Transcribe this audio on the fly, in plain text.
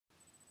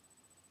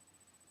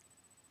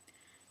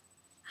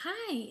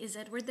Hi, is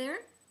Edward there?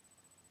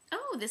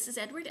 Oh, this is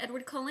Edward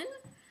Cullen.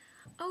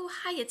 Oh,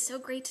 hi, it's so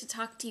great to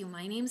talk to you.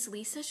 My name's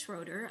Lisa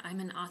Schroeder. I'm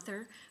an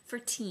author for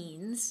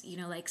teens. You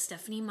know, like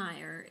Stephanie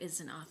Meyer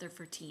is an author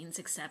for teens,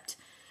 except,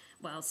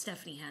 well,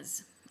 Stephanie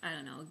has, I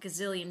don't know, a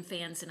gazillion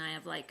fans, and I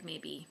have like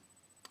maybe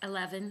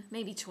 11,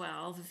 maybe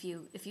 12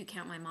 if you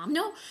count my mom.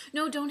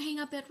 No, don't hang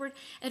up, Edward.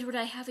 Edward,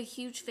 I have a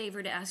huge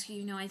favor to ask you.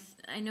 You know,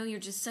 I know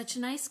you're just such a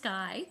nice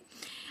guy,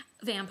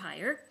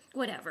 vampire,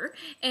 whatever.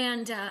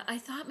 And I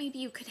thought maybe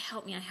you could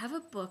help me. I have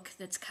a book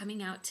that's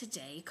coming out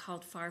today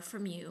called Far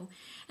From You.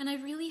 And I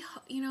really,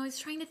 I was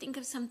trying to think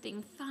of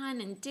something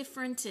fun and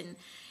different and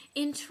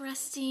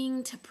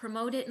interesting to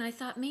promote it. And I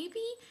thought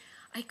maybe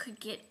I could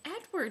get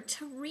Edward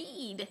to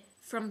read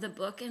from the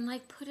book and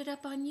like put it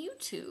up on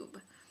YouTube.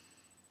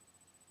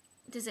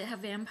 Does it have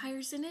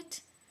vampires in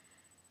it?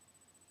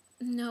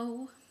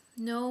 No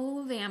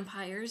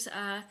vampires.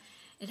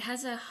 It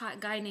has a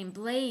hot guy named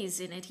Blaze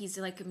in it. He's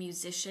like a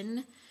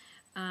musician.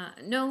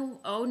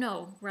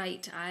 No,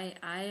 right.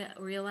 I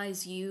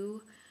realize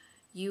you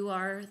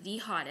are the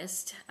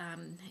hottest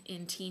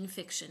in teen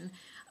fiction.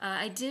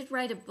 I did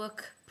write a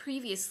book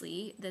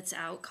previously that's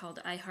out called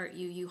I Heart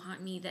You, You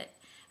Haunt Me that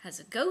has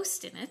a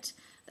ghost in it.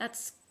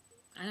 That's,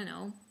 I don't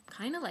know,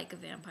 kind of like a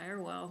vampire.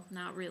 Well,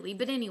 not really.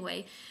 But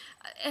anyway,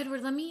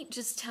 Edward, let me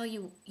just tell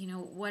you,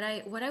 what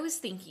I was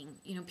thinking.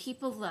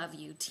 People love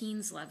you.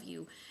 Teens love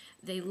you.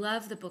 They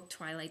love the book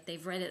Twilight.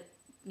 They've read it,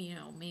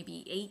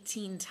 maybe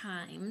 18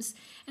 times.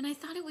 And I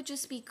thought it would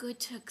just be good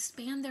to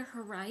expand their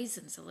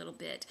horizons a little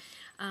bit.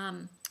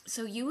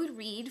 So you would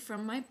read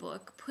from my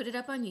book, put it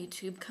up on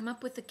YouTube, come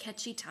up with a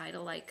catchy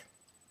title like,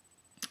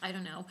 I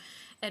don't know,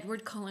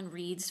 Edward Cullen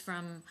reads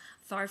from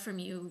Far From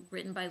You,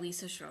 written by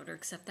Lisa Schroeder,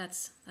 except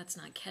that's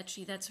not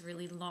catchy, that's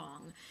really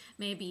long.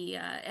 Maybe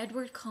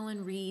Edward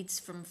Cullen reads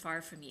from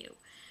Far From You.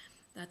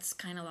 That's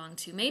kind of long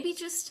too. Maybe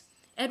just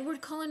Edward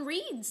Cullen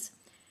reads.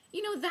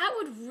 That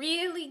would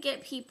really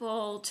get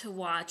people to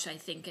watch, I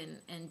think,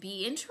 and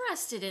be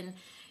interested. And,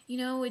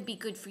 it'd be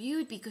good for you,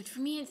 it'd be good for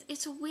me.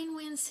 It's a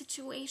win-win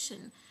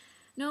situation.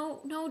 No,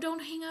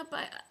 don't hang up.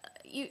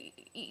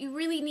 You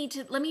really need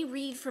to, let me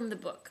read from the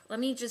book. Let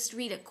me just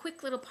read a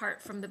quick little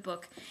part from the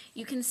book.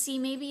 You can see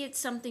maybe it's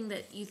something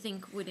that you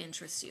think would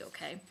interest you,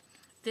 okay?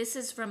 This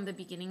is from the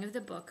beginning of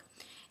the book.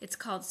 It's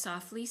called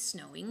Softly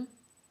Snowing.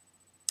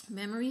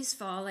 Memories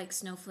fall like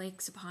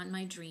snowflakes upon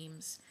my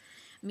dreams.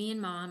 Me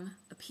and Mom,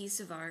 a piece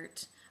of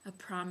art, a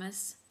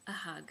promise, a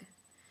hug.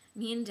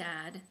 Me and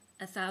Dad,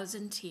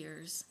 1,000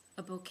 tears,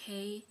 a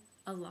bouquet,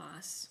 a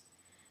loss.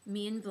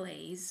 Me and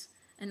Blaze,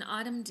 an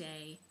autumn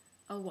day,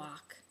 a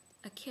walk,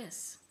 a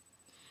kiss.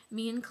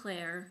 Me and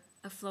Claire,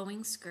 a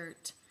flowing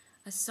skirt,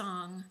 a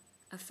song,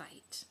 a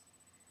fight.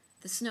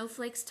 The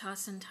snowflakes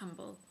toss and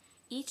tumble,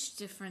 each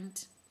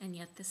different and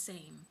yet the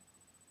same.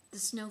 The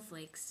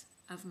snowflakes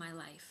of my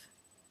life.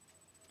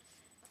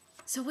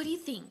 So what do you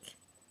think?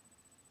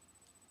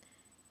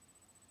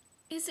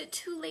 Is it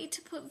too late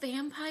to put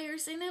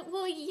vampires in it?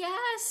 Well,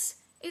 yes,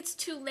 it's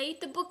too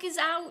late. The book is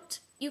out.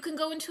 You can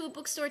go into a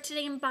bookstore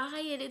today and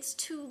buy it. It's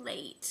too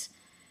late.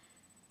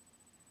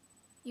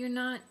 You're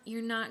not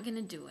going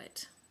to do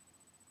it.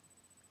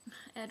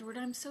 Edward,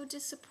 I'm so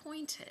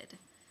disappointed.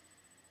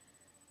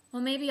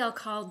 Well, maybe I'll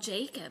call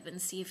Jacob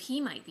and see if he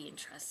might be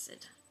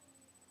interested.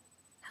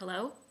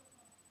 Hello?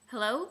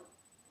 Hello?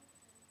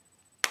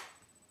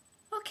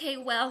 Okay,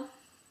 well,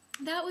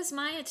 that was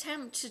my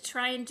attempt to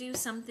try and do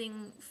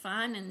something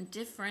fun and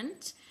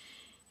different.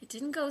 It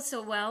didn't go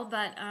so well,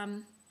 but,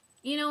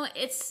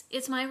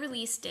 it's my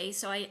release day,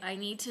 so I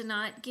need to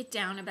not get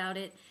down about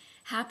it.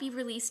 Happy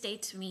release day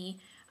to me.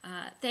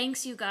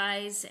 Thanks, you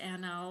guys,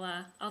 and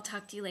I'll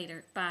talk to you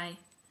later. Bye.